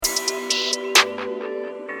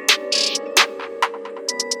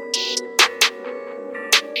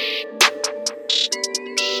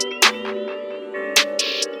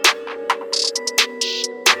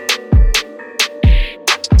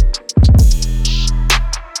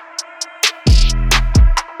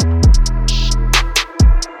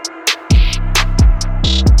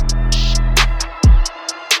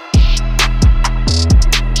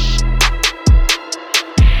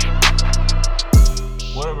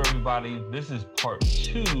everybody. This is part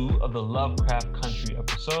 2 of the Lovecraft Country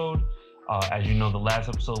episode. As you know, the last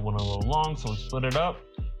episode went a little long, so we split it up.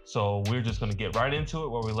 So we're just going to get right into it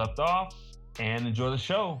where we left off and enjoy the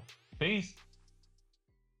show. Peace.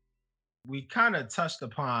 We kind of touched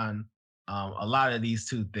upon a lot of these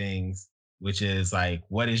two things, which is like,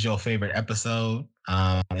 what is your favorite episode?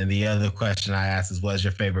 And the other question I asked is, what is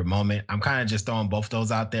your favorite moment? I'm kind of just throwing both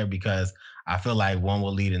those out there because I feel like one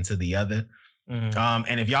will lead into the other. Mm-hmm.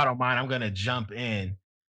 And if y'all don't mind, I'm going to jump in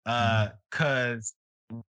because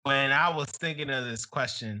when I was thinking of this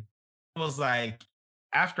question, it was like,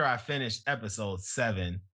 after I finished episode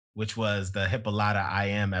 7, which was the Hippolyta I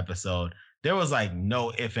Am episode, there was like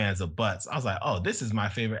no ifs, ands, or buts. I was like, oh, this is my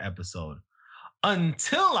favorite episode.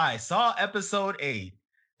 Until I saw episode 8,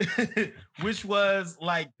 which was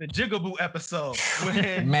like the Jigaboo episode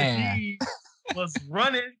when he was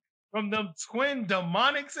running from them twin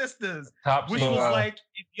demonic sisters, which was like,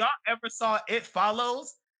 if y'all ever saw It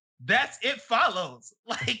Follows, that's It Follows.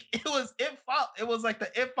 Like it was like the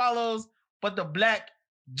It Follows, but the black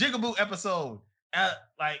Jigaboo episode.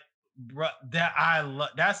 Like, bro, that I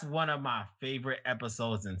love. That's one of my favorite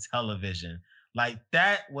episodes in television. Like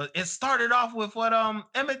that was. It started off with what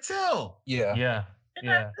Emmett Till. Yeah.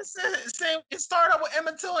 It started off with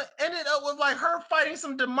Emmett Till and ended up with like her fighting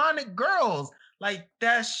some demonic girls. Like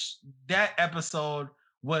that episode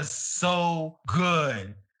was so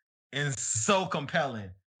good and so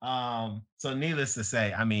compelling. So needless to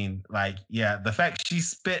say, I mean, like, yeah, the fact she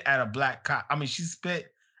spit at a black cop. I mean, she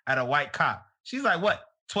spit at a white cop. She's like, what,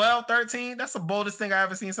 12, 13? That's the boldest thing I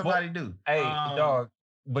ever seen somebody do. Hey, dog,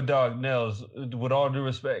 Nels, with all due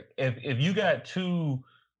respect, if you got two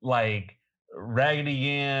like Raggedy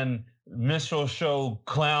Ann minstrel show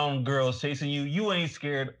clown girls chasing you, you ain't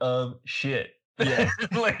scared of shit. Yeah.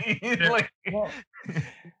 Well,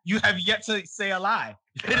 you have yet to say a lie.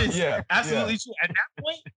 It is absolutely true. At that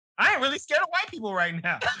point, I ain't really scared of white people right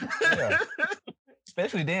now.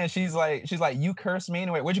 Especially then, she's like, you cursed me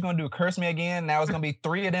anyway. What you gonna do? Curse me again? Now it's gonna be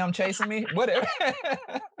 3 of them chasing me? Whatever.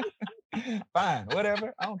 Fine,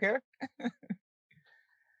 whatever. I don't care.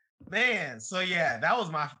 Man, so yeah, that was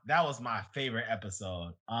my favorite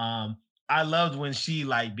episode. I loved when she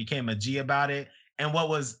like became a G about it. And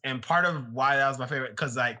part of why that was my favorite,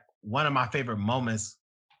 because like one of my favorite moments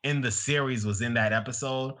in the series was in that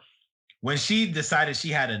episode when she decided she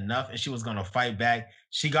had enough and she was gonna fight back.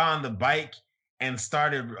 She got on the bike and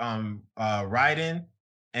started riding,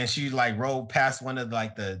 and she like rode past one of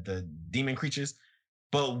like the demon creatures.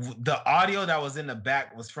 But the audio that was in the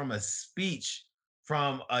back was from a speech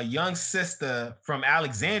from a young sister from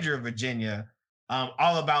Alexandria, Virginia,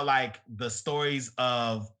 all about like the stories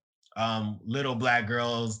of little black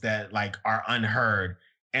girls that like are unheard.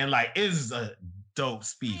 And like, it is a dope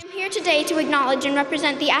speech. I'm here today to acknowledge and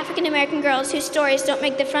represent the African American girls whose stories don't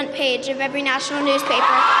make the front page of every national newspaper.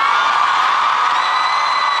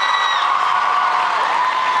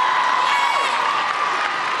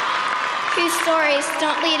 Whose stories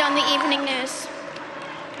don't lead on the evening news.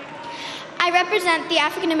 I represent the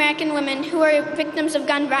African American women who are victims of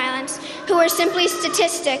gun violence, who are simply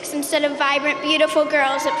statistics instead of vibrant, beautiful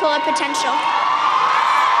girls at full of potential.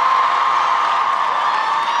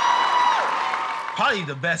 Probably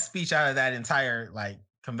the best speech out of that entire like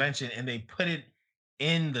convention, and they put it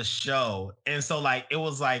in the show, and so like it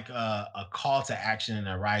was like a call to action and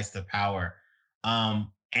a rise to power.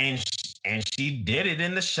 And she did it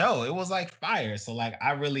in the show. It was like fire. So like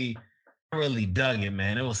I really dug it,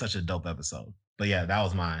 man. It was such a dope episode. But yeah, that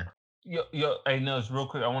was mine. Yo, hey, Nels, real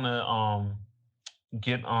quick, I want to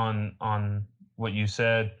get on what you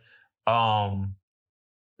said.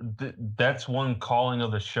 That's one calling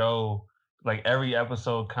of the show. Like every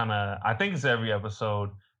episode I think it's every episode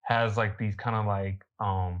has like these kind of like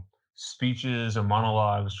speeches or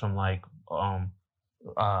monologues from like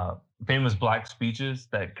famous black speeches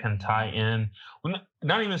that can tie in. Well,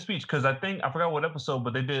 not even a speech, because I forgot what episode,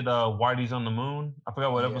 but they did Whitey's on the Moon. I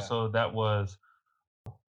forgot what episode that was,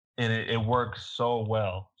 and it worked so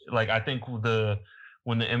well. Like I think when the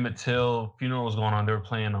Emmett Till funeral was going on, they were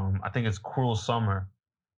playing I think it's Cruel Summer.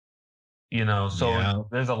 You know, so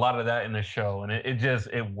there's a lot of that in the show, and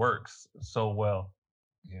it works so well.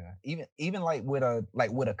 Yeah, even like with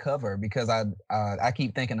a cover, because I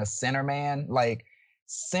keep thinking of Center Man, like.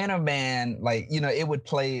 Center Man, like, you know, it would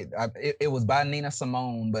play, it was by Nina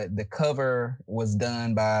Simone, but the cover was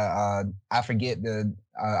done by, I forget the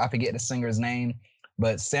singer's name,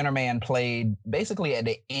 but Center Man played basically at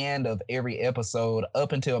the end of every episode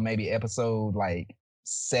up until maybe episode like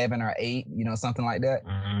 7 or 8, you know, something like that.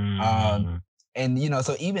 And, you know,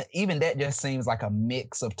 so even that just seems like a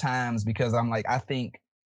mix of times, because I'm like, I think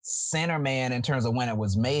Center Man, in terms of when it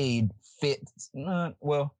was made, fit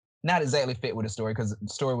well, not exactly fit with the story, because the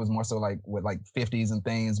story was more so like with like 50s and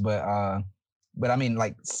things, but I mean,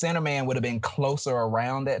 like Center Man would have been closer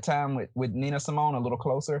around that time with Nina Simone, a little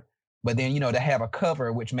closer. But then, to have a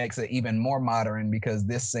cover, which makes it even more modern, because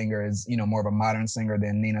this singer is, more of a modern singer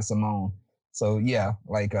than Nina Simone. So yeah,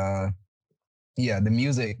 like the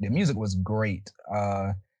music was great.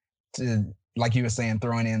 Like you were saying,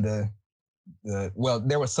 throwing in there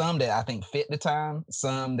were some that I think fit the time,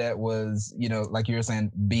 some that was, like you were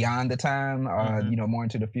saying, beyond the time, more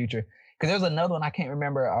into the future. Because there's another one I can't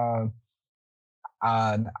remember.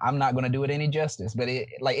 I'm not gonna do it any justice, but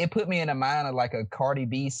it put me in the mind of like a Cardi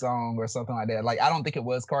B song or something like that. Like, I don't think it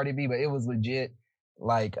was Cardi B, but it was legit.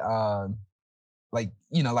 Like one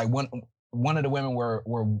of the women were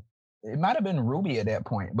it might have been Ruby at that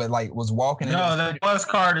point, but like was walking. No, that was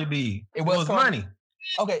Cardi B. It was Money.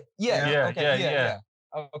 Okay. Yeah. Yeah. Okay. Yeah.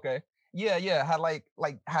 Okay. Yeah. How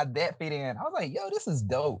how that fit in? I was like, yo, this is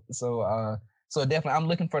dope. So definitely, I'm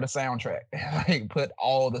looking for the soundtrack. Like, put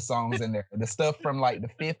all the songs in there. The stuff from like the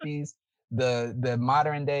 50s, the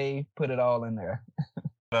modern day, put it all in there.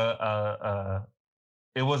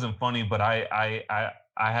 It wasn't funny, but I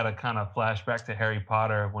had a kind of flashback to Harry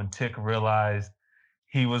Potter when Tick realized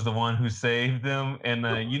he was the one who saved them, and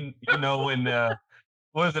when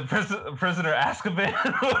what is it, Prisoner Azkaban?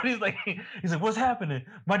 he's like, what's happening?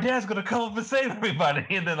 My dad's gonna come up and save everybody,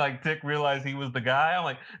 and then like Tick realized he was the guy. I'm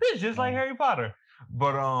like, this is just like Harry Potter,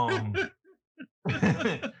 but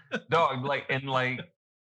dog,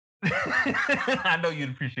 I know you'd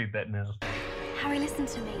appreciate that now. Harry, listen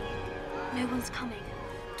to me. No one's coming.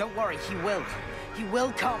 Don't worry, he will. He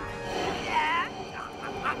will come.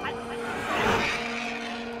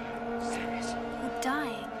 You're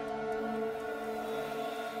dying.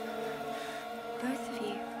 Both of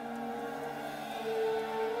you.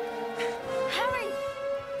 Harry!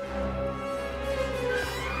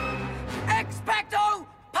 Expecto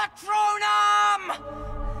Patronum!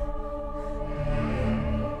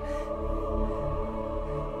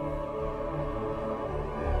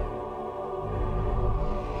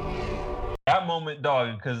 That moment,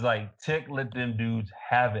 dog, because like Tick let them dudes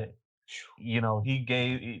have it. They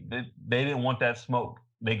didn't want that smoke.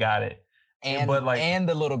 They got it. And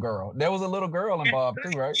the little girl. There was a little girl involved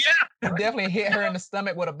too, right? Yeah. He definitely hit her in the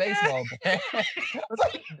stomach with a baseball bat. I was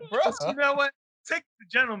like, bro. You know what? Tick the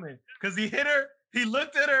gentleman, because he hit her, he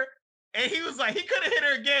looked at her, and he was like, he could have hit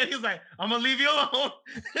her again. He was like, I'm gonna leave you alone.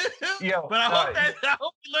 Yeah, but I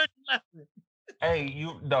hope you learned your lesson. Hey,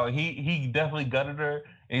 he definitely gutted her,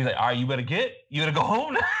 and he's like, all right, you better go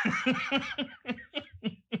home now.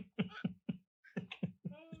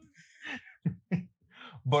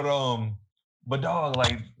 But dog,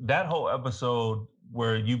 like that whole episode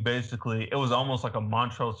where you basically, it was almost like a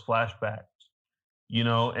Montrose flashback,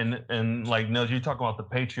 and like Nels, you're talking about the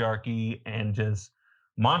patriarchy, and just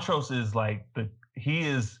Montrose is like he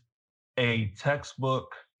is a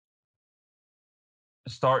textbook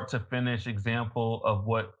start to finish example of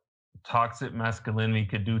what toxic masculinity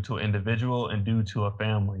could do to an individual and do to a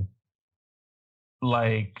family.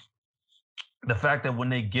 Like the fact that when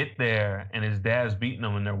they get there and his dad's beating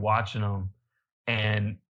them and they're watching them,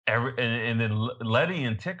 and then Letty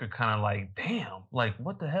and Tick are kind of like, damn, like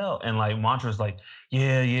what the hell? And like Montra's like,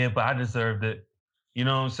 yeah, but I deserved it. You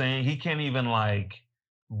know what I'm saying? He can't even like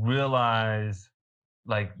realize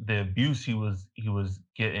like the abuse he was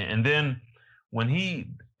getting. And then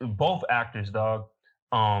when both actors, dog,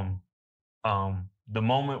 the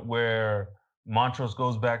moment where Montrose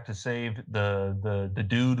goes back to save the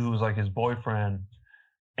dude who was like his boyfriend,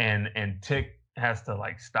 and Tick has to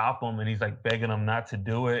like stop him, and he's like begging him not to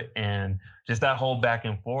do it, and just that whole back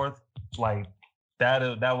and forth, like that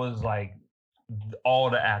was like all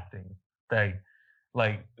the acting.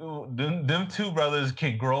 Like them two brothers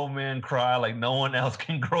can grown men cry like no one else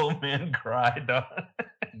can grown men cry, dog.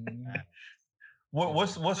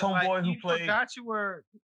 What's homeboy who played?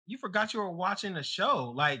 You forgot you were watching the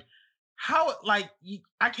show. Like how? Like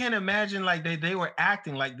I can't imagine like they were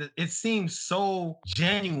acting like it seemed so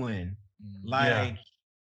genuine. Like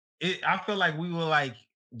I feel like we were like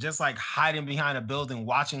just like hiding behind a building,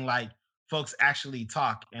 watching like folks actually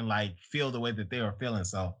talk and like feel the way that they were feeling.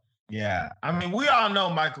 So yeah, I mean, we all know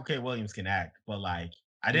Michael K. Williams can act, but like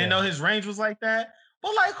I didn't know his range was like that.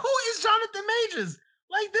 But like, who is Jonathan Majors?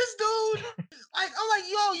 Like this dude, like I'm like,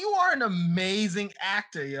 yo, you are an amazing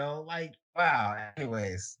actor, yo. Like, wow.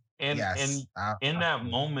 Anyways, in that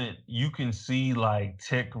moment, you can see like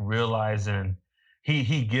Tick realizing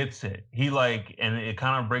he gets it. He like, and it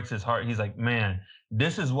kind of breaks his heart. He's like, man,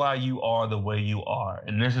 this is why you are the way you are,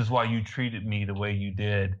 and this is why you treated me the way you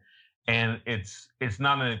did. And it's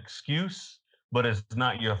not an excuse, but it's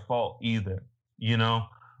not your fault either, you know?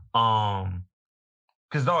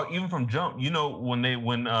 Because dog, even from jump, you know, when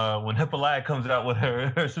Hippolyta comes out with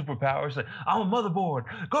her superpowers, like, I'm a motherboard,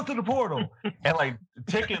 go through the portal. And like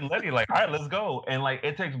Tick and Letty, like, all right, let's go. And like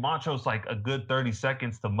it takes Montrose like a good 30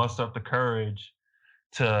 seconds to muster up the courage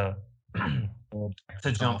to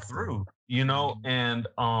to jump through, you know. And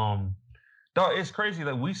dog, it's crazy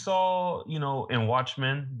that we saw, you know, in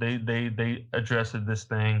Watchmen, they addressed this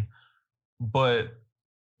thing, but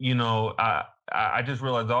you know, I just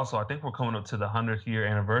realized also, I think we're coming up to the 100th year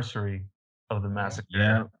anniversary of the massacre.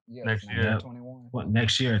 Yeah. Next year.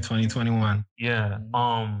 Next year, 2021. Yeah.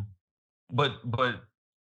 But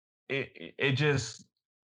it just,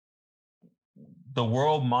 the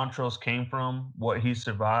world Montrose came from, what he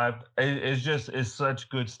survived, it's such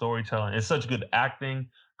good storytelling. It's such good acting,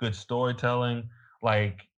 good storytelling.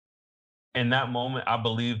 Like in that moment, I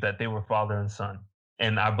believe that they were father and son.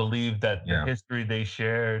 And I believe that the history they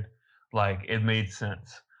shared, like it made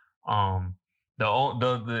sense. So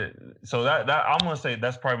that I'm gonna say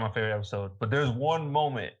that's probably my favorite episode. But there's one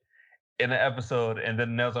moment in the episode, and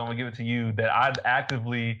then Nelson, I'm gonna give it to you, that I'd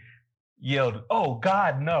actively yelled, "Oh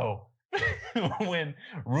God, no!" when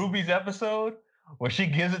Ruby's episode, where she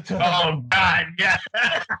gives it to her. Oh God, yeah.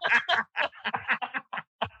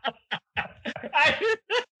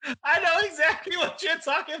 I know exactly what you're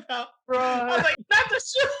talking about, bro. I was like, not the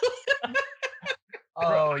shoe.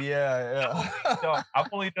 Oh yeah. So I've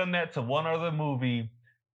only done that to one other movie.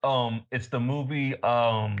 It's the movie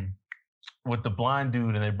with the blind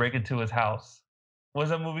dude and they break into his house. What's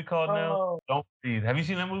that movie called now? Don't Breathe. Have you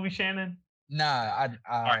seen that movie, Shannon? Nah,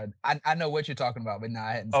 I know what you're talking about, but nah,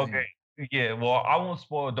 I hadn't seen it. Yeah, well, I won't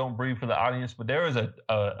spoil Don't Breathe for the audience, but there is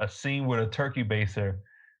a scene with a turkey baster.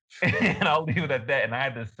 And I'll leave it at that. And I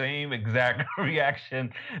had the same exact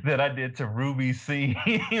reaction that I did to Ruby's scene.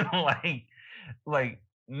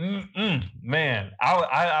 Man,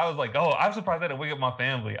 I was like, oh, I'm surprised I didn't wake up my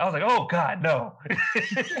family. I was like, oh God, no.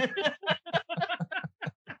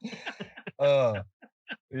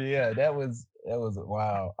 Yeah, that was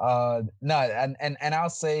wow. No, and I'll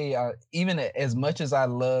say, even as much as I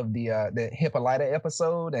love the Hippolyta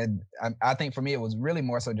episode, and I think for me it was really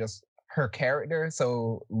more so just her character.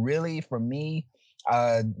 So really for me,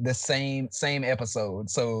 the same episode.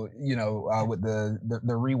 So you know, with the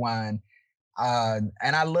rewind. And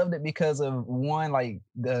I loved it because of one, like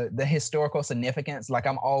the historical significance. Like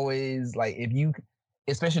I'm always like, if you,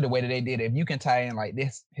 especially the way that they did it, if you can tie in like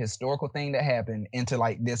this historical thing that happened into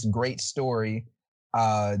like this great story,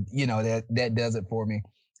 you know, that does it for me.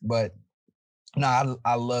 But no,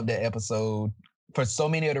 I love that episode for so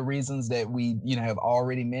many of the reasons that we, you know, have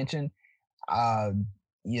already mentioned.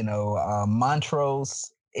 You know,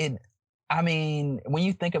 Montrose, I mean, when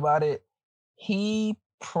you think about it, he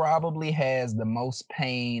probably has the most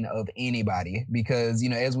pain of anybody because, you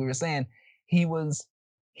know, as we were saying, he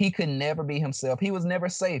could never be himself. He was never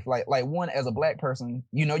safe. Like one, as a black person,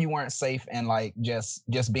 you know, you weren't safe and like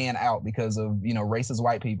just being out because of, you know, racist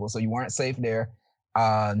white people. So you weren't safe there.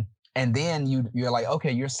 And then you're like,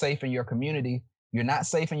 okay, you're safe in your community. You're not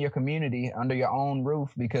safe in your community under your own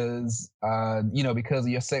roof because, you know, because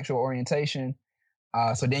of your sexual orientation.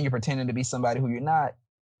 So then you're pretending to be somebody who you're not.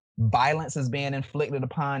 Violence is being inflicted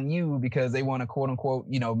upon you because they want to, quote unquote,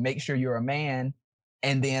 you know, make sure you're a man.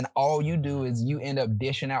 And then all you do is you end up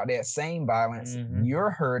dishing out that same violence. Mm-hmm. You're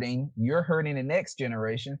hurting the next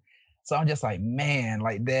generation. So I'm just like, man,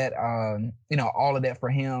 like that, you know, all of that for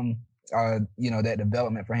him, you know, that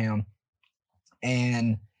development for him.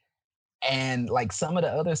 And like some of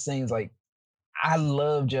the other scenes, like I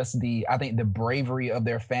love just I think the bravery of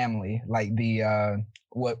their family, like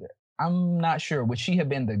I'm not sure. Would she have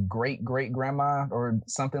been the great grandma or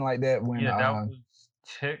something like that? When that was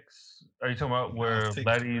Tick's. Are you talking about where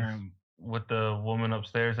Letty's with the woman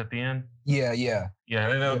upstairs at the end? Yeah.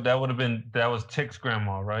 That was Tick's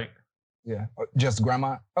grandma, right? Yeah, just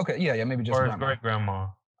grandma. Okay, yeah, maybe just or grandma. His great grandma.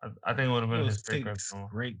 I think it would have been his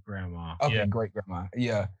great grandma. Okay, great grandma.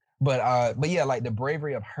 Yeah. But yeah, like the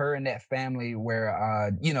bravery of her and that family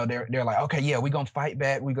where you know, they're like, okay, yeah, we're gonna fight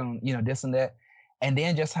back, we're gonna, you know, this and that. And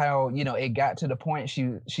then just how, you know, it got to the point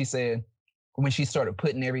she said when she started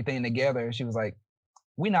putting everything together, she was like,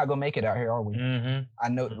 we're not gonna make it out here, are we? Mm-hmm. I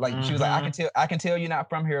know, like she was like, I can tell you're not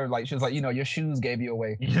from here. Like she was like, you know, your shoes gave you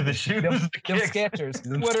away. Yeah, the shoes, them Skechers.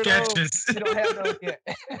 What are those? You don't have those yet.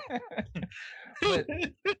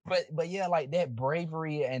 but but yeah, like that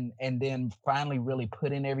bravery and then finally really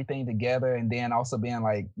putting everything together, and then also being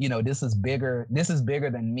like, you know, this is bigger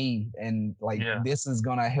than me, and like this is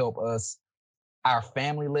gonna help us, our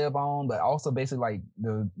family live on, but also basically like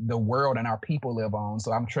the world and our people live on.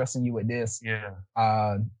 So I'm trusting you with this. Yeah.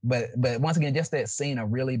 But once again, just that scene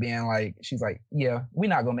of really being like, she's like, yeah, we're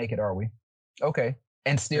not gonna make it, are we? Okay.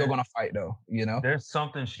 And still gonna fight though, you know? There's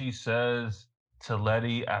something she says to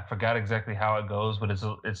Letty. I forgot exactly how it goes, but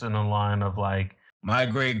it's in the line of like, my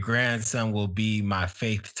great grandson will be my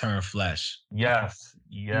faith turned flesh. Yes,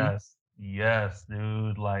 dude.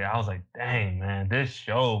 Like I was like, dang, man, this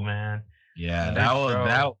show, man. Yeah,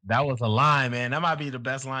 that was a line, man. That might be the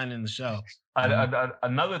best line in the show.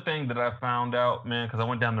 Another thing that I found out, man, because I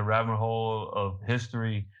went down the rabbit hole of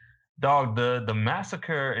history, dog. The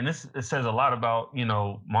massacre, and it says a lot about, you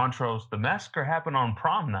know, Montrose. The massacre happened on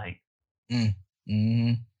prom night.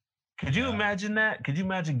 Mm-hmm. Could you imagine that? Could you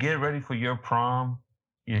imagine getting ready for your prom,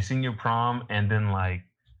 your senior prom, and then like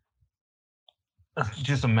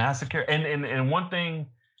just a massacre? And one thing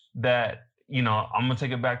that, you know, I'm gonna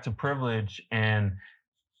take it back to privilege, and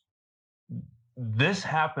this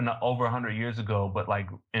happened over 100 years ago, but like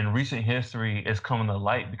in recent history, it's coming to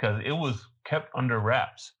light because it was kept under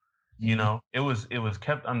wraps. You know, it was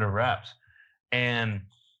kept under wraps, and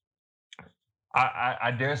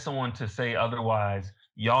I dare someone to say otherwise.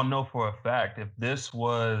 Y'all know for a fact, if this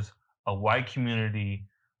was a white community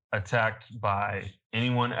attacked by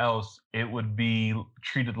anyone else, it would be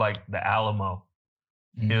treated like the Alamo.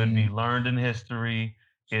 It would be learned in history.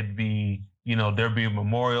 It'd be, you know, there'd be a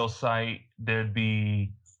memorial site. There'd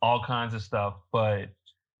be all kinds of stuff. But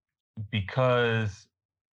because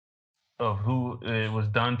of who it was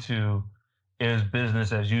done to, it is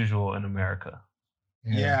business as usual in America.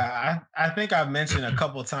 Yeah, I think I've mentioned a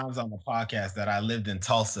couple of times on the podcast that I lived in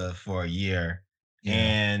Tulsa for a year,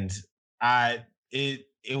 and it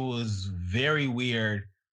was very weird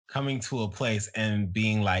coming to a place and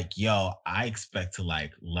being like, yo, I expect to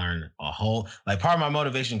like learn a whole, like part of my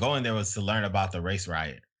motivation going there was to learn about the race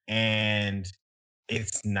riot, and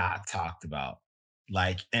it's not talked about.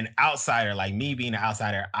 Like an outsider, like me being an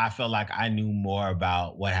outsider, I felt like I knew more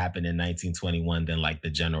about what happened in 1921 than like the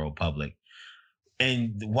general public.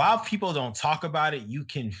 And while people don't talk about it, you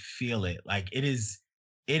can feel it. Like it is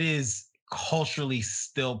culturally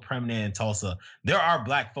still permanent in Tulsa. There are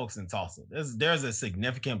Black folks in Tulsa. There's a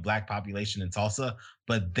significant Black population in Tulsa,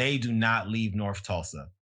 but they do not leave North Tulsa.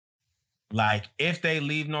 Like if they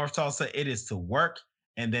leave North Tulsa, it is to work,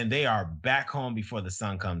 and then they are back home before the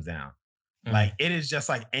sun comes down. Like it is just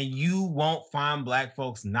like, and you won't find Black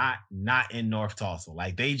folks not in North Tulsa.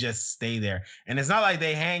 Like they just stay there. And it's not like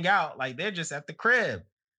they hang out, like they're just at the crib.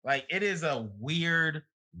 Like it is a weird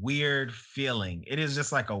feeling. It is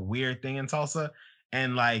just like a weird thing in Tulsa.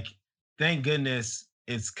 And like, thank goodness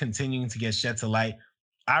it's continuing to get shed to light.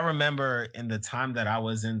 I remember in the time that I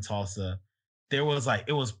was in Tulsa, there was like,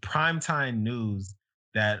 it was primetime news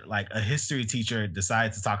that like a history teacher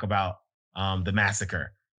decided to talk about the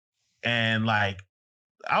massacre. And like,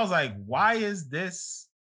 I was like, why is this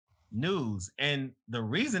news? And the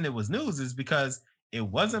reason it was news is because it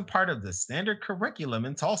wasn't part of the standard curriculum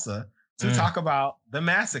in Tulsa to talk about the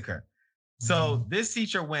massacre. So this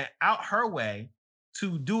teacher went out her way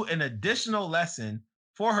to do an additional lesson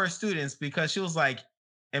for her students because she was like,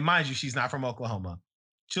 and mind you, she's not from Oklahoma.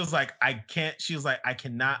 She was like, I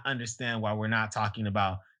cannot understand why we're not talking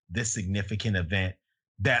about this significant event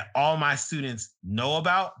that all my students know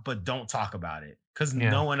about, but don't talk about it because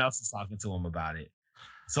no one else is talking to them about it.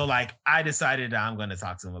 So like, I decided that I'm going to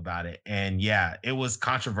talk to them about it. And yeah, it was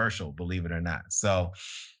controversial, believe it or not. So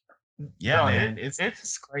yeah, man,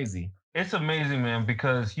 it's crazy. It's amazing, man,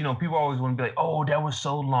 because, you know, people always want to be like, oh, that was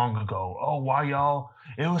so long ago. Oh, why y'all?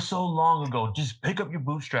 It was so long ago. Just pick up your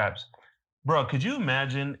bootstraps. Bro, could you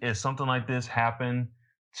imagine if something like this happened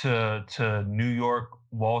to New York,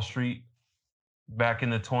 Wall Street, back in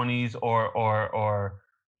the 20s, or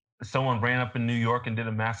someone ran up in New York and did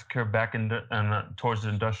a massacre back towards the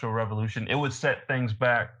Industrial Revolution? It would set things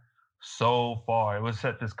back so far. It would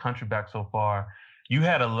set this country back so far. You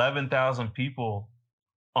had 11,000 people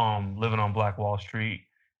living on Black Wall Street,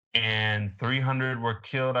 and 300 were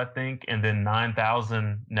killed, I think, and then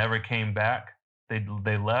 9,000 never came back.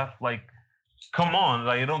 They left. Like, come on,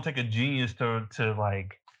 like it don't take a genius to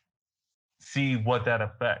like see what that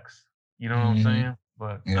affects. You know what I'm saying?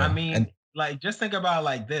 But I mean, like, just think about it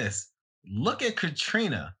like this. Look at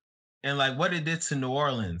Katrina and like what it did to New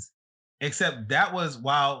Orleans. Except that was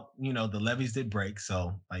while, you know, the levees did break.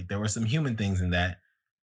 So like there were some human things in that.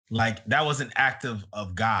 Like that was an act of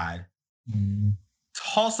God.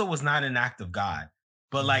 Tulsa was not an act of God.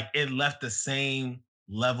 but like it left the same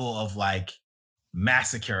level of like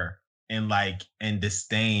massacre and like and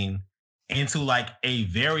disdain into like a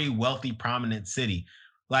very wealthy, prominent city.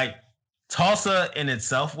 Like Tulsa in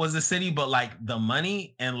itself was a city, but like the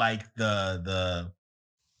money and like the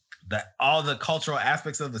all the cultural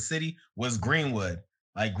aspects of the city was Greenwood.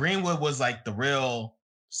 Like Greenwood was like the real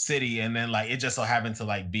city, and then like it just so happened to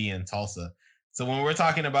like be in Tulsa. So when we're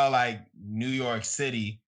talking about like New York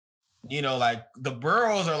City, you know, like the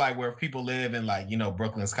boroughs are like where people live, and like, you know,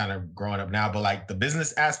 Brooklyn's kind of growing up now, but like the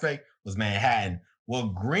business aspect was Manhattan. Well,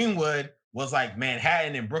 Greenwood was like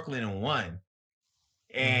Manhattan and Brooklyn in one.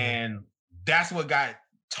 And that's what got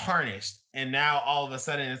tarnished. And now all of a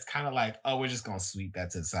sudden it's kind of like, oh, we're just gonna sweep that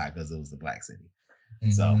to the side because it was the black city.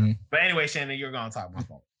 So, but anyway, Shannon, you're gonna talk my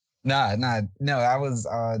fault. No, I was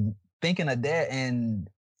thinking of that, and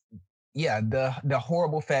yeah, the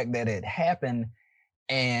horrible fact that it happened,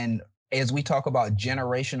 and as we talk about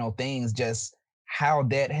generational things, just how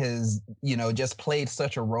that has, you know, just played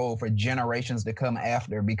such a role for generations to come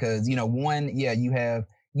after. Because, you know, one, yeah, you have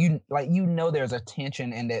there's a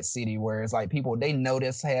tension in that city where it's like people, they know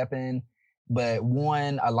this happened, but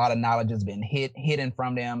one, a lot of knowledge has been hidden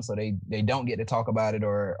from them, so they don't get to talk about it,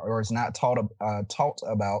 or it's not taught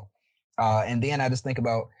about. And then I just think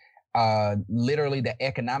about literally the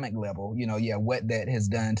economic level, you know, yeah, what that has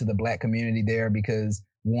done to the black community there, because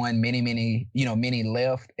one, many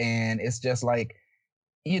left, and it's just like,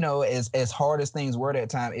 you know, as hard as things were that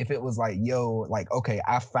time, if it was like, yo, like, okay,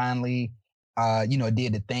 I finally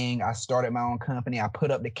did the thing. I started my own company. I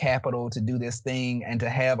put up the capital to do this thing, and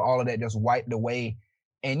to have all of that just wiped away.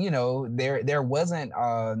 And, you know, there wasn't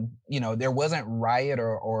riot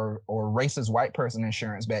or racist white person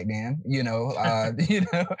insurance back then, not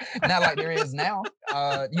like there is now,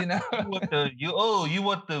 You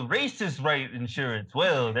want the racist right insurance.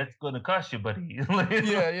 Well, that's going to cost you, buddy.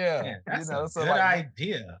 Yeah. That's a good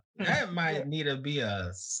idea. That might need to be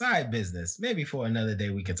a side business. Maybe for another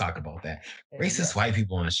day we can talk about that. Racist white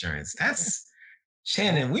people insurance. That's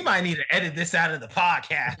Shannon, we might need to edit this out of the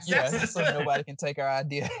podcast. Yeah, so nobody can take our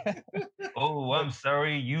idea. Oh, I'm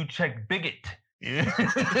sorry. You check bigot. Yeah.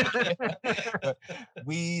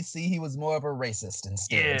 We see he was more of a racist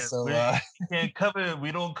instead. Yeah, so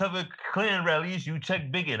we don't cover Klan rallies. You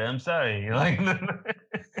check bigot. I'm sorry.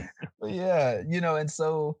 Yeah, and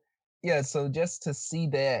so so just to see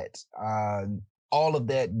that all of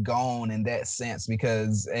that gone in that sense,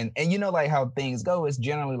 because and you know, like how things go, it's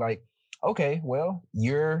generally like, okay, well,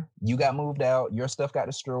 you got moved out, your stuff got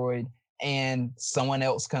destroyed, and someone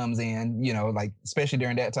else comes in, like, especially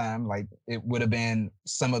during that time, like it would have been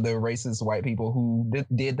some of the racist white people who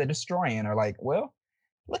did the destroying, are like, well,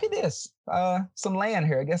 look at this, some land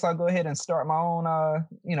here. I guess I'll go ahead and start my own,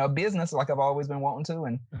 business like I've always been wanting to,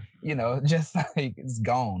 and, just like it's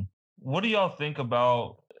gone. What do y'all think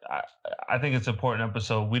about, I think it's an important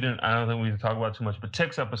episode. I don't think we talk about it too much, but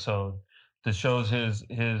Tick's episode that shows his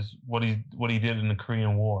what he did in the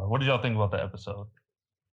Korean War. What did y'all think about that episode?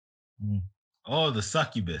 Oh, the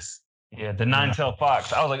succubus. Yeah, the nine-tailed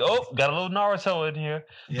fox. I was like, oh, got a little Naruto in here.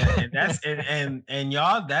 Yeah, and that's and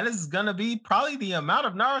y'all, that is gonna be probably the amount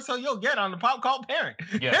of Naruto you'll get on the Pop Cult Parent.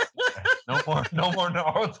 Yeah, no more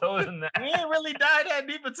Naruto than that. We ain't really dive that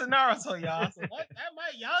deep into Naruto, y'all. So that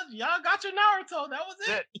might y'all got your Naruto. That was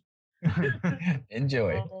it.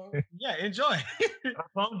 Enjoy. Enjoy.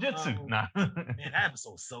 Jutsu. Nah. Man, that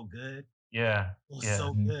episode was so good. Yeah. It was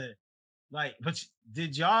so good. Like, but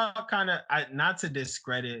did y'all kind of, not to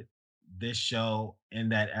discredit this show in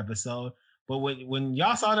that episode, but when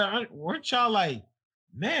y'all saw that, weren't y'all like,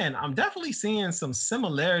 man, I'm definitely seeing some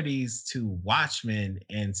similarities to Watchmen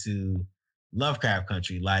and to Lovecraft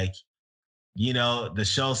Country. Like, the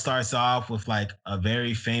show starts off with like a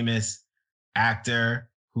very famous actor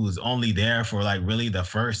who's only there for like really the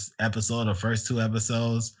first episode or first two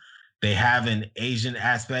episodes. They have an Asian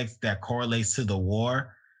aspect that correlates to the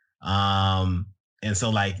war. And so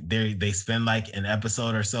like they spend like an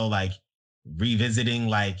episode or so like revisiting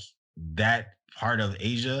like that part of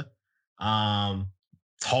Asia.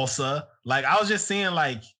 Tulsa. Like I was just seeing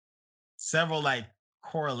like several like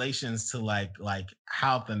correlations to like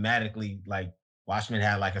how thematically like Watchmen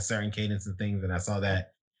had like a certain cadence and things, and I saw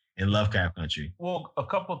that in Lovecraft Country. Well, a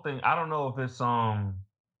couple of things. I don't know if it's I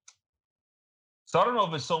don't know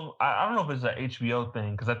if it's an HBO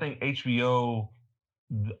thing, because I think HBO,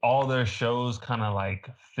 all their shows kind of like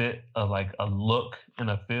fit a look and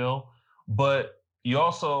a feel. But you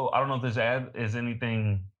also, I don't know if there's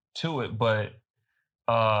anything to it, but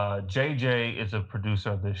JJ is a producer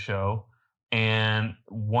of this show, and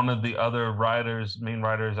one of the other main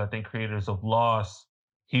writers, I think creators of Lost,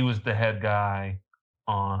 he was the head guy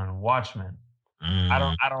on Watchmen. I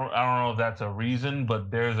don't know if that's a reason,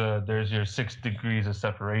 but there's your 6 degrees of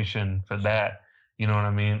separation for that. You know what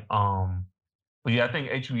I mean? But yeah, I think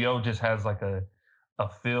HBO just has like a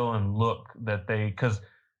feel and look that because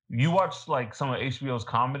you watch like some of HBO's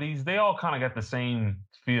comedies, they all kind of got the same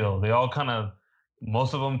feel. They all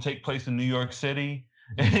most of them take place in New York City.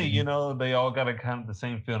 You know, they all got a kind of the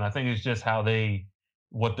same feel. And I think it's just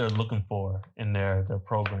what they're looking for in their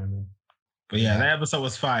programming. But yeah, that episode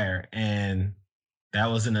was fire, and that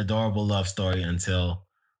was an adorable love story until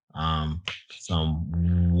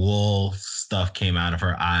some wool stuff came out of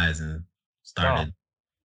her eyes and started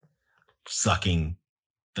sucking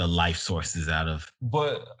the life sources out of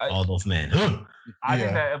all those men. I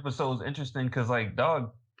think that episode was interesting because, like,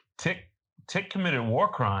 dog, Tick committed war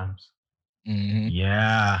crimes. Mm-hmm.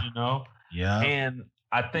 Yeah, you know. Yeah, and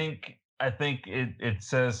I think it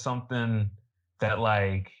says something that,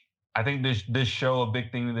 like, I think this show, a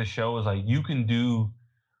big thing of this show is like, you can do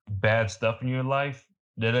bad stuff in your life.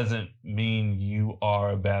 That doesn't mean you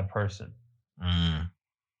are a bad person.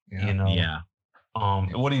 You know. Yeah.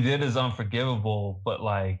 What he did is unforgivable, but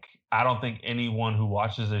like, I don't think anyone who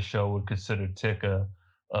watches this show would consider Tick a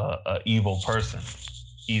evil person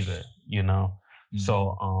either. You know. Mm-hmm.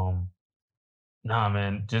 So nah,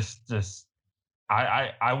 man, just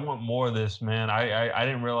I want more of this, man. I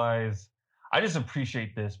didn't realize. I just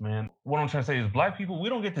appreciate this, man. What I'm trying to say is, Black people, we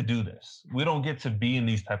don't get to do this. We don't get to be in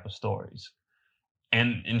these type of stories.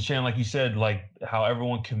 And Shannon, like you said, like how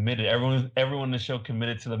everyone committed, everyone in the show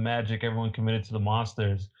committed to the magic, everyone committed to the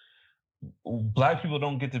monsters. Black people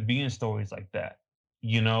don't get to be in stories like that.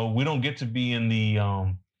 You know, we don't get to be in the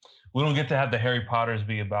we don't get to have the Harry Potters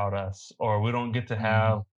be about us, or we don't get to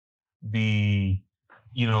have the,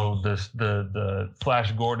 you know, the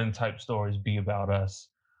Flash Gordon type stories be about us.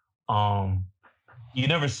 You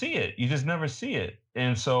never see it. You just never see it.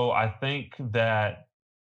 And so I think that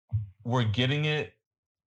we're getting it.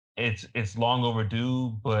 It's long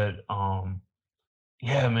overdue, but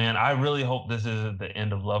yeah, man, I really hope this isn't the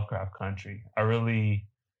end of Lovecraft Country. I really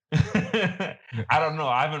I don't know.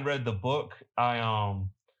 I haven't read the book. I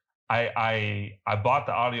bought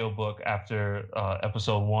the audiobook after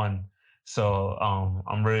episode 1. So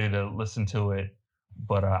I'm ready to listen to it.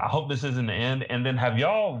 But I hope this isn't the end. And then, have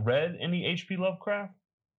y'all read any H.P. Lovecraft?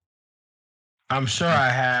 I'm sure I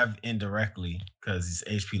have indirectly, because it's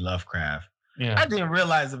H.P. Lovecraft. Yeah. I didn't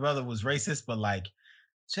realize the brother was racist, but like,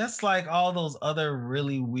 just like all those other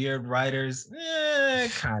really weird writers,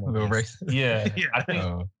 kind of racist. Yeah. I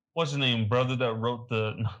think, what's his name? Brother that wrote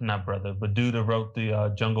not brother, but dude that wrote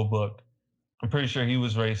the Jungle Book. I'm pretty sure he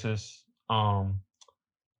was racist. What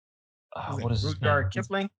is his name? Rudyard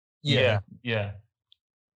Kipling? Yeah.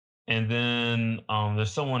 And then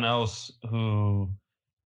there's someone else who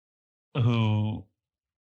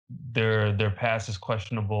their past is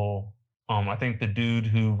questionable. I think the dude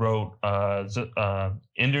who wrote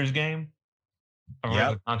Ender's Game. I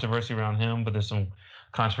read the controversy around him, but there's some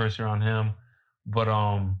controversy around him. But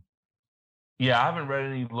yeah, I haven't read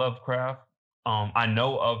any Lovecraft. I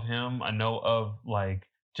know of him. I know of, like,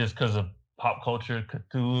 just because of pop culture,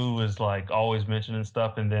 Cthulhu is like always mentioned and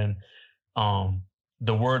stuff. And then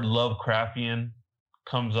the word Lovecraftian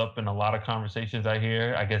comes up in a lot of conversations I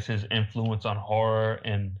hear. I guess his influence on horror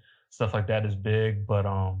and stuff like that is big. But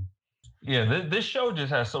yeah, this show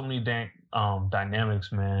just has so many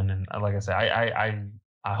dynamics, man. And like I said,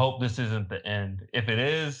 I hope this isn't the end. If it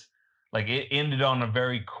is, like, it ended on a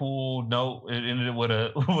very cool note. It ended with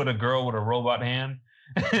a girl with a robot hand.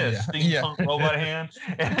 Steampunk robot hand.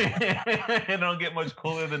 It don't get much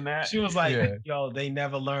cooler than that. She was like, yo, they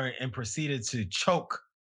never learned, and proceeded to choke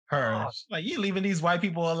her. Like, you leaving these white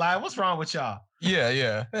people alive? What's wrong with y'all?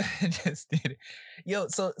 Yeah. Just did it. Yo,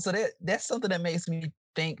 so that's something that makes me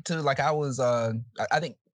think too. Like, I was I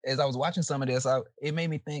think as I was watching some of this, it made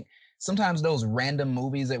me think sometimes those random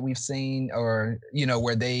movies that we've seen, or, you know,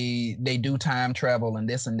 where they do time travel and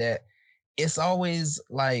this and that, it's always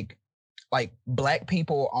like Black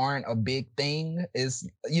people aren't a big thing, is,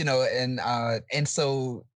 you know, and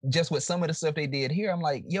so just with some of the stuff they did here, I'm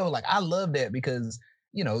like, yo, like, I love that, because,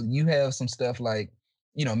 you know, you have some stuff like,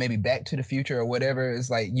 you know, maybe Back to the Future or whatever. It's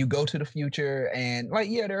like, you go to the future and, like,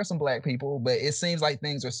 yeah, there are some Black people, but it seems like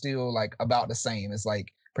things are still like about the same. It's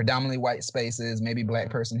like predominantly white spaces, maybe Black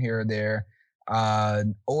person here or there,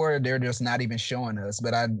 or they're just not even showing us.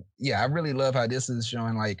 But I really love how this is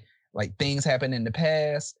showing like things happen in the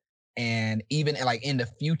past. And even like in the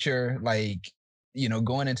future, like, you know,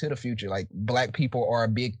 going into the future, like, Black people are a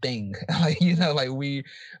big thing. Like, you know, like we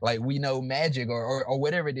know magic or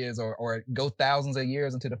whatever it is, or go thousands of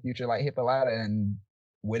years into the future, like Hippolyta, and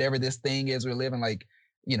whatever this thing is we're living, like,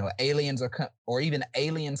 aliens or even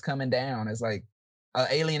aliens coming down. It's like an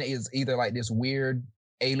alien is either like this weird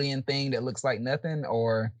alien thing that looks like nothing,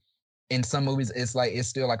 or in some movies it's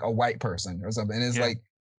still like a white person or something. And it's like,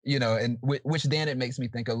 and which then it makes me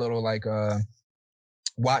think a little like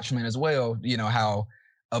Watchmen as well. How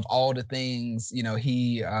of all the things,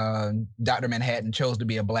 he Dr. Manhattan chose to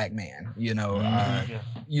be a black man.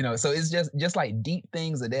 So it's just like deep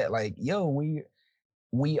things of that. Like,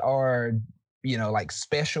 we are, like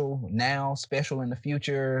special now, special in the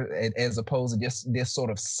future, as opposed to just this sort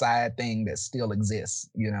of side thing that still exists.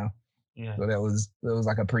 Yeah. So that was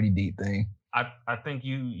like a pretty deep thing. I think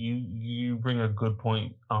you bring a good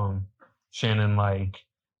point, Shannon. Like,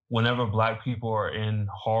 whenever Black people are in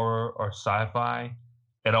horror or sci-fi,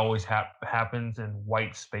 it always happens in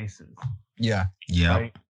white spaces. Yeah.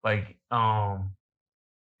 Right? Like,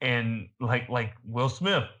 and like Will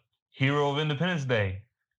Smith, hero of Independence Day,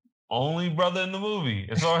 only brother in the movie,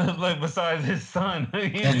 as far as like besides his son.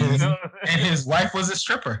 And his wife was a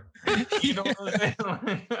stripper. You know what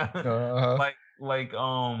I'm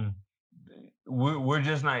saying? We're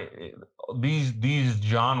just not, these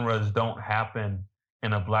genres don't happen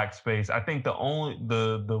in a Black space. I think the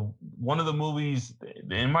one of the movies,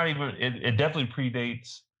 it definitely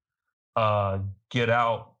predates Get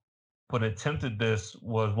Out, but attempted this,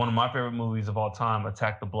 was one of my favorite movies of all time,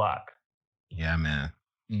 Attack the Block. Yeah, man.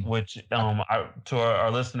 Which to our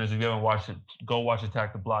listeners, if you haven't watched it, go watch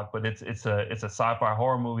Attack the Block. But it's a sci-fi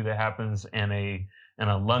horror movie that happens in a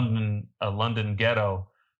London ghetto,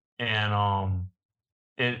 and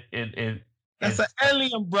it's an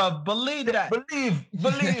alien, bro. Believe that. Believe.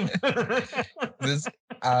 This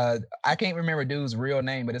I can't remember dude's real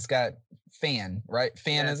name, but it's got Fan, right?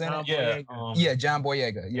 Fan is in it. John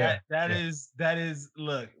Boyega. Yeah, that is.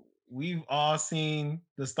 Look, we've all seen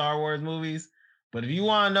the Star Wars movies, but if you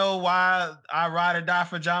want to know why I ride or die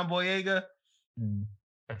for John Boyega,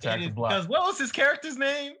 Attack the Block. Because what was his character's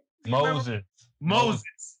name? Moses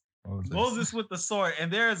with the sword.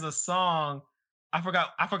 And there is a song. I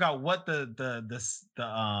forgot what it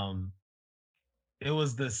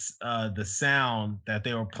was the sound that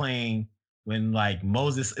they were playing when like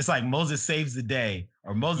Moses. It's like Moses saves the day,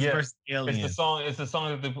 or Moses versus aliens. It's the song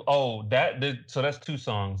so that's two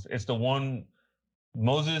songs. It's the one,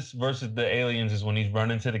 Moses versus the aliens, is when he's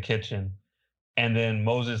running to the kitchen, and then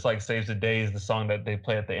Moses like saves the day is the song that they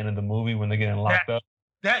play at the end of the movie when they're getting locked up.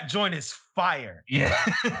 That joint is fire. Yeah.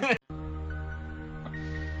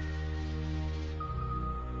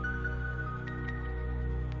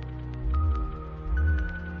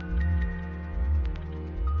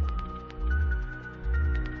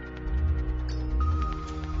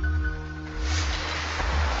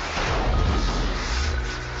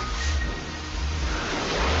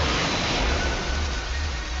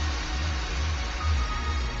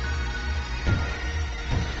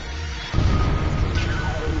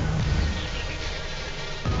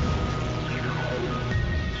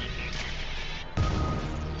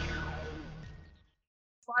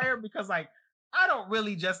 Because like I don't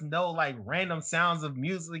really just know like random sounds of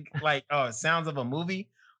music, like sounds of a movie,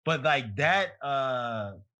 but like that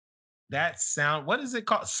sound, what is it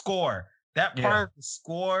called? Score. That part of the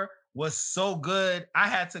score was so good. I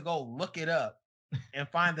had to go look it up and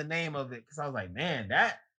find the name of it because I was like, man,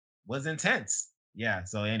 that was intense. Yeah.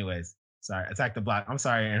 So, anyways, sorry, Attack the Block. I'm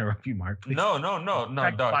sorry to interrupt you, Mark. Please. No,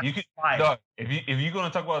 dog. You can, dog. If you're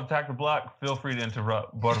gonna talk about Attack the Block, feel free to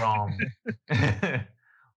interrupt. But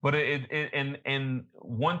But and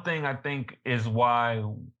one thing I think is why,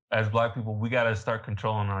 as Black people, we got to start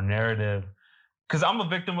controlling our narrative. Because I'm a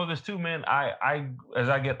victim of this too, man. I as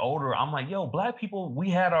I get older, I'm like, yo, Black people, we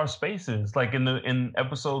had our spaces. Like in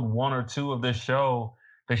episode 1 or 2 of this show,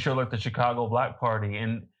 they show like the Chicago Black Party,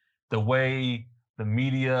 and the way the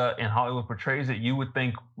media and Hollywood portrays it, you would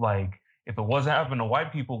think like if it wasn't happening to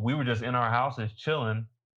white people, we were just in our houses chilling.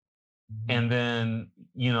 And then,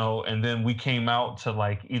 and then we came out to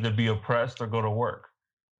like either be oppressed or go to work.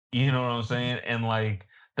 You know what I'm saying? And like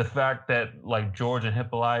the fact that like George and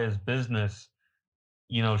Hippolaya's business,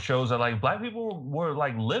 shows that like Black people were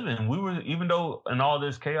like living. We were, even though in all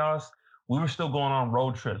this chaos, we were still going on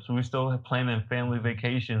road trips. We were still planning family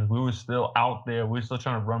vacations. We were still out there. We were still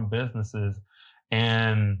trying to run businesses.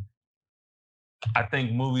 And I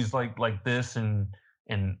think movies like this and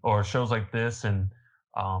or shows like this and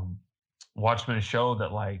Watchmen show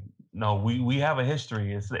that like, no, we have a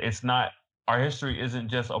history. It's not, our history isn't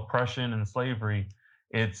just oppression and slavery.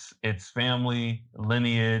 It's family,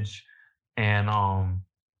 lineage, and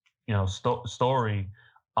story.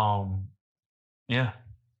 Yeah.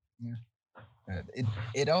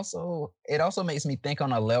 It also makes me think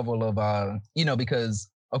on a level of because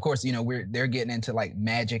of course, you know, they're getting into like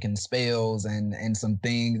magic and spells and some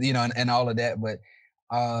things, you know, and all of that. But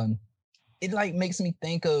it like makes me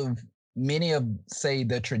think of many of, say,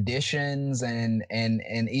 the traditions and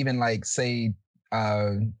even like, say,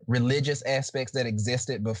 religious aspects that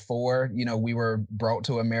existed before, you know, we were brought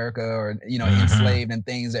to America, or, you know, enslaved, and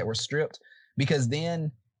things that were stripped. Because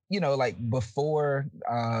then, you know, like before,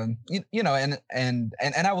 you know, and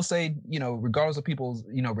I will say, you know, regardless of people's,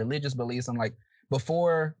 you know, religious beliefs, I'm like,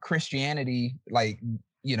 before Christianity, like,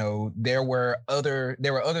 you know, there were other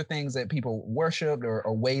things that people worshipped,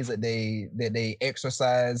 or ways that they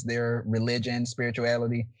exercised their religion,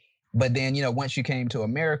 spirituality. But then, you know, once you came to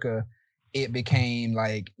America, it became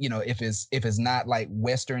like, you know, if it's not like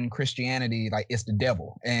Western Christianity, like it's the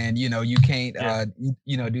devil, and you know, you can't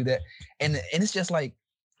you know, do that. And it's just like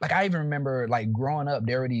I even remember like growing up,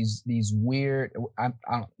 there were these weird, I'm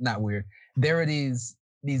not weird, there were these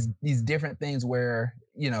different things where,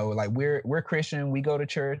 you know, like we're Christian, we go to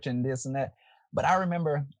church and this and that. But I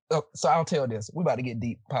remember, so I'll tell this, we're about to get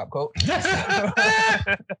deep, Pop Coat.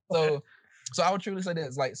 so I would truly say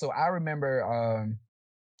this, like, so I remember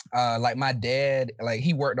like my dad, like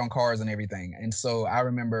he worked on cars and everything. And so I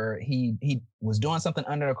remember he was doing something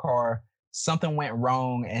under the car, something went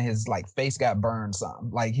wrong, and his like face got burned some.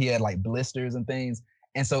 Like he had like blisters and things.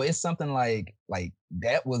 And so it's something like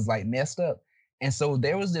that was like messed up. And so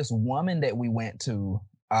there was this woman that we went to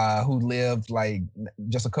who lived like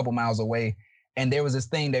just a couple miles away. And there was this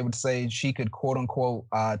thing they would say she could, quote unquote,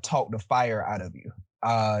 talk the fire out of you.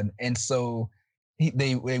 And so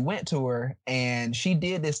they went to her, and she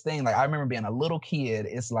did this thing. Like I remember being a little kid.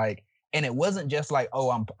 It's like, and it wasn't just like,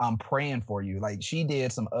 oh, I'm praying for you. Like she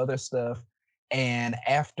did some other stuff. And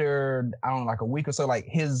after, I don't know, like a week or so, like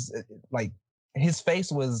his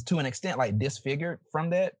face was to an extent like disfigured from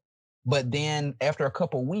that. But then after a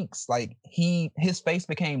couple weeks, like his face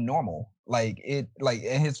became normal. Like and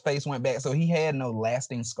his face went back. So he had no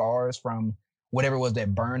lasting scars from whatever it was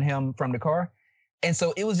that burned him from the car. And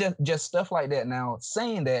so it was just stuff like that. Now,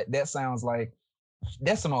 saying that sounds like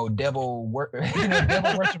that's some old devil work, you know,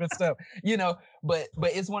 devil worshiping stuff, you know. But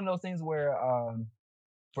it's one of those things where,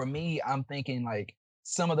 for me, I'm thinking like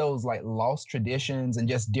some of those like lost traditions and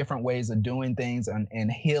just different ways of doing things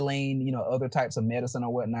and healing, you know, other types of medicine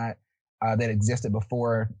or whatnot that existed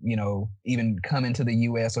before, you know, even coming to the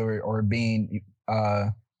U.S. or being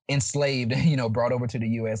enslaved, you know, brought over to the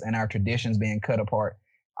U.S. and our traditions being cut apart.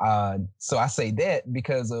 So I say that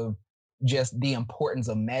because of just the importance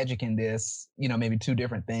of magic in this, you know, maybe two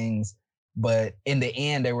different things. But in the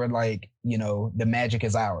end, they were like, you know, the magic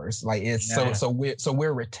is ours. Like it's so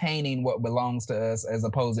we're retaining what belongs to us as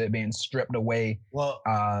opposed to it being stripped away. Well,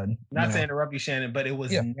 not to interrupt you, Shannon, but it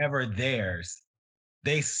was never theirs.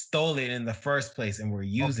 They stole it in the first place and were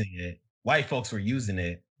using it. White folks were using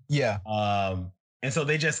it. Yeah. And so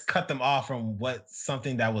they just cut them off from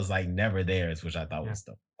something that was like never theirs, which I thought was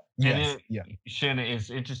dope. Yes. Shannon, it's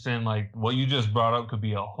interesting. Like what you just brought up could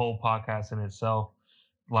be a whole podcast in itself.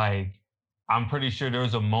 Like, I'm pretty sure there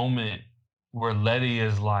was a moment where Letty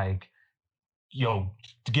is like, yo,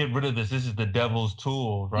 to get rid of this is the devil's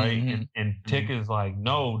tool, right? Mm-hmm. And Tick is like,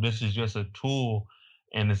 no, this is just a tool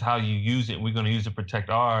and it's how you use it. We're going to use it to protect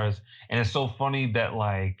ours. And it's so funny that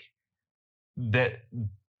like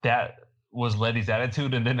that was Letty's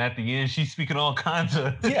attitude. And then at the end, she's speaking all kinds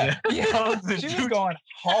of she was going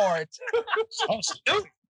hard.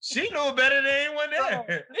 She knew better than anyone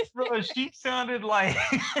there. Bro, she sounded like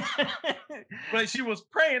but she was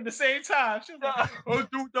praying at the same time. She was like, oh,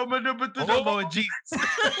 Jesus.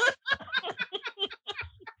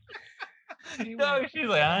 She's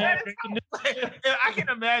like, I can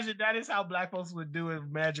imagine that is how Black folks would do if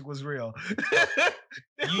magic was real.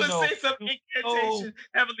 They would say some incantation,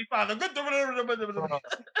 Heavenly Father.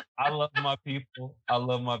 I love my people. I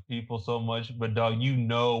love my people so much, but dog, you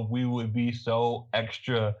know we would be so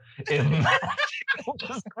extra if magic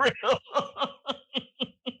was real.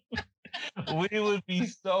 We would be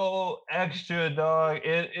so extra, dog.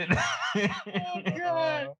 Oh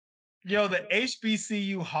God. Yo, the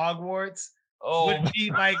HBCU Hogwarts would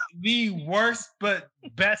be like the worst but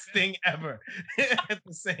best thing ever at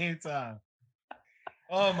the same time.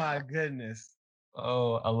 Oh my goodness.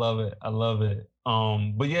 Oh, I love it. I love it.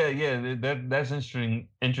 But yeah, that's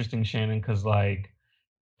interesting, Shannon, because like,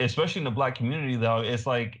 especially in the Black community though, it's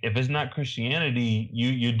like if it's not Christianity,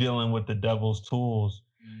 you're dealing with the devil's tools.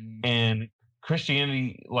 And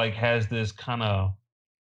Christianity like has this kind of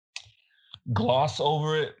gloss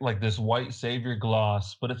over it, like this white savior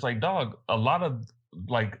gloss, but it's like, dog, a lot of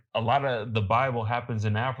the Bible happens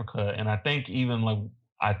in Africa. And I think even like,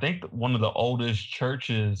 one of the oldest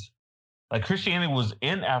churches like Christianity was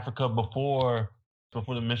in Africa before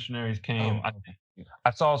the missionaries came.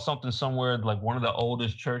 I saw something somewhere like one of the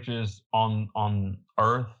oldest churches on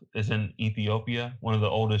earth is in Ethiopia, one of the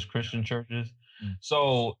oldest Christian churches.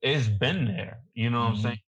 So it's been there, you know what I'm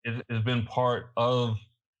saying? It's been part of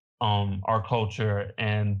our culture,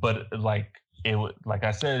 but like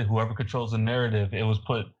I said, whoever controls the narrative, it was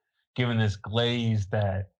given this glaze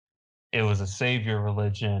that it was a savior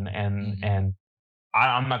religion, and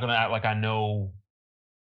I'm not gonna act like I know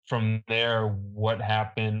from there what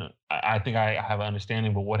happened. I think I have an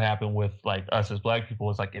understanding, but what happened with like us as Black people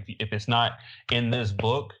is like if it's not in this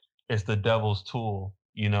book, it's the devil's tool,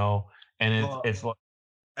 you know. And it's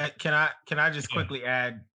like, can I just quickly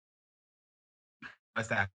add what's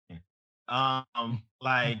happening?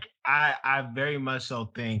 Like I very much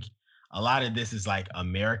so think a lot of this is like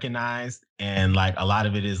Americanized, and like a lot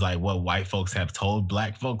of it is like what white folks have told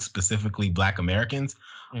Black folks, specifically Black Americans,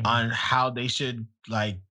 on how they should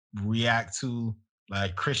like react to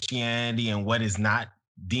like Christianity and what is not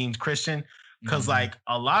deemed Christian. Because like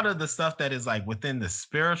a lot of the stuff that is like within the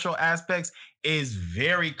spiritual aspects is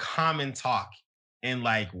very common talk in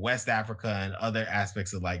like West Africa and other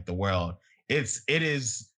aspects of like the world. It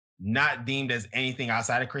is not deemed as anything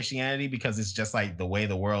outside of Christianity because it's just like the way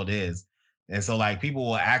the world is. And so like people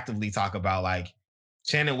will actively talk about like,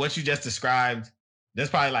 Shannon, what you just described,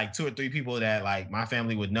 there's probably like 2 or 3 people that like my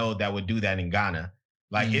family would know that would do that in Ghana.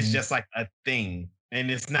 Like it's just like a thing,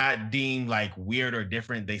 and it's not deemed like weird or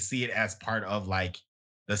different. They see it as part of like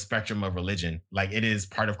the spectrum of religion. Like it is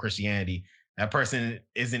part of Christianity. That person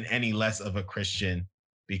isn't any less of a Christian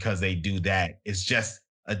because they do that. It's just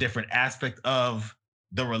a different aspect of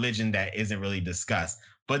the religion that isn't really discussed.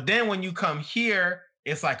 But then when you come here,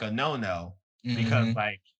 it's like a no-no because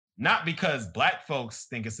like, not because Black folks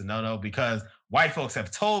think it's a no-no, because white folks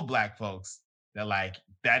have told Black folks that like,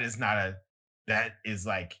 that is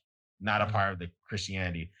like not a part of the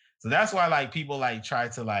Christianity. So that's why like people like try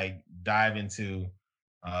to like dive into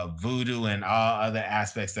voodoo and all other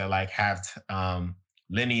aspects that like have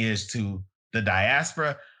lineage to the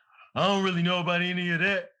diaspora. I don't really know about any of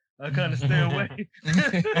that. I kind of stay away.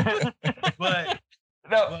 but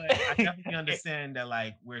I definitely understand that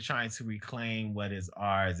like we're trying to reclaim what is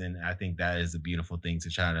ours, and I think that is a beautiful thing to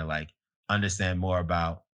try to like understand more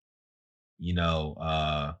about, you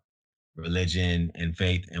know, religion and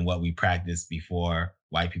faith and what we practice before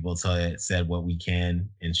white people said what we can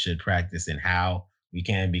and should practice and how we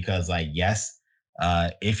can. Because like, yes,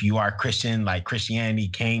 if you are Christian, like Christianity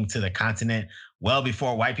came to the continent well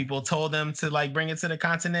before white people told them to like bring it to the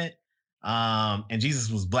continent. And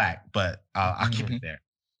Jesus was Black, but I'll keep it there.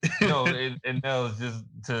 No, and that was just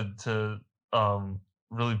to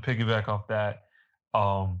really piggyback off that.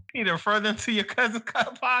 Either further into your Cousin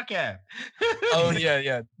Cut podcast. Oh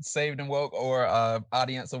yeah, Saved and Woke or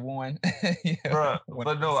Audience of One. Bruh,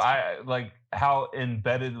 but no, I like how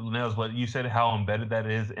embedded Nels. What you said, how embedded that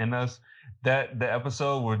is in us. That the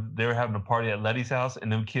episode where they were having a party at Letty's house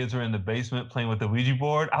and them kids were in the basement playing with the Ouija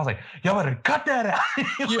board. I was like, y'all better cut that out.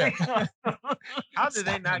 How did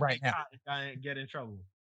they not get in trouble?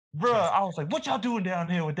 Bro, I was like, what y'all doing down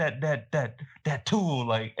here with that tool?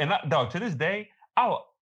 Like, and dog, to this day, I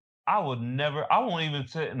won't even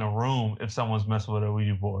sit in a room if someone's messing with a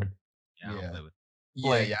Ouija board. That's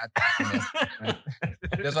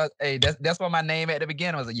why. Hey, that's why my name at the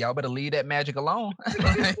beginning was like, y'all better leave that magic alone.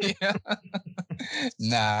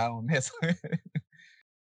 Nah, I don't mess with it.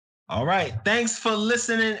 All right. Thanks for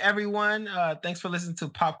listening, everyone. Thanks for listening to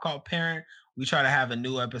Pop Cult Parent. We try to have a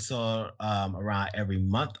new episode around every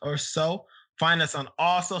month or so. Find us on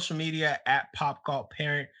all social media at Pop Cult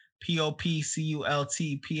Parent,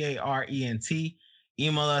 POPCULTPARENT.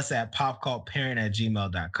 Email us at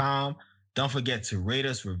popcultparent@gmail.com. Don't forget to rate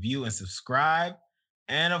us, review, and subscribe.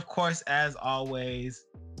 And of course, as always,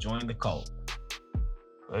 join the cult.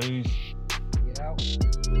 Peace. Get out.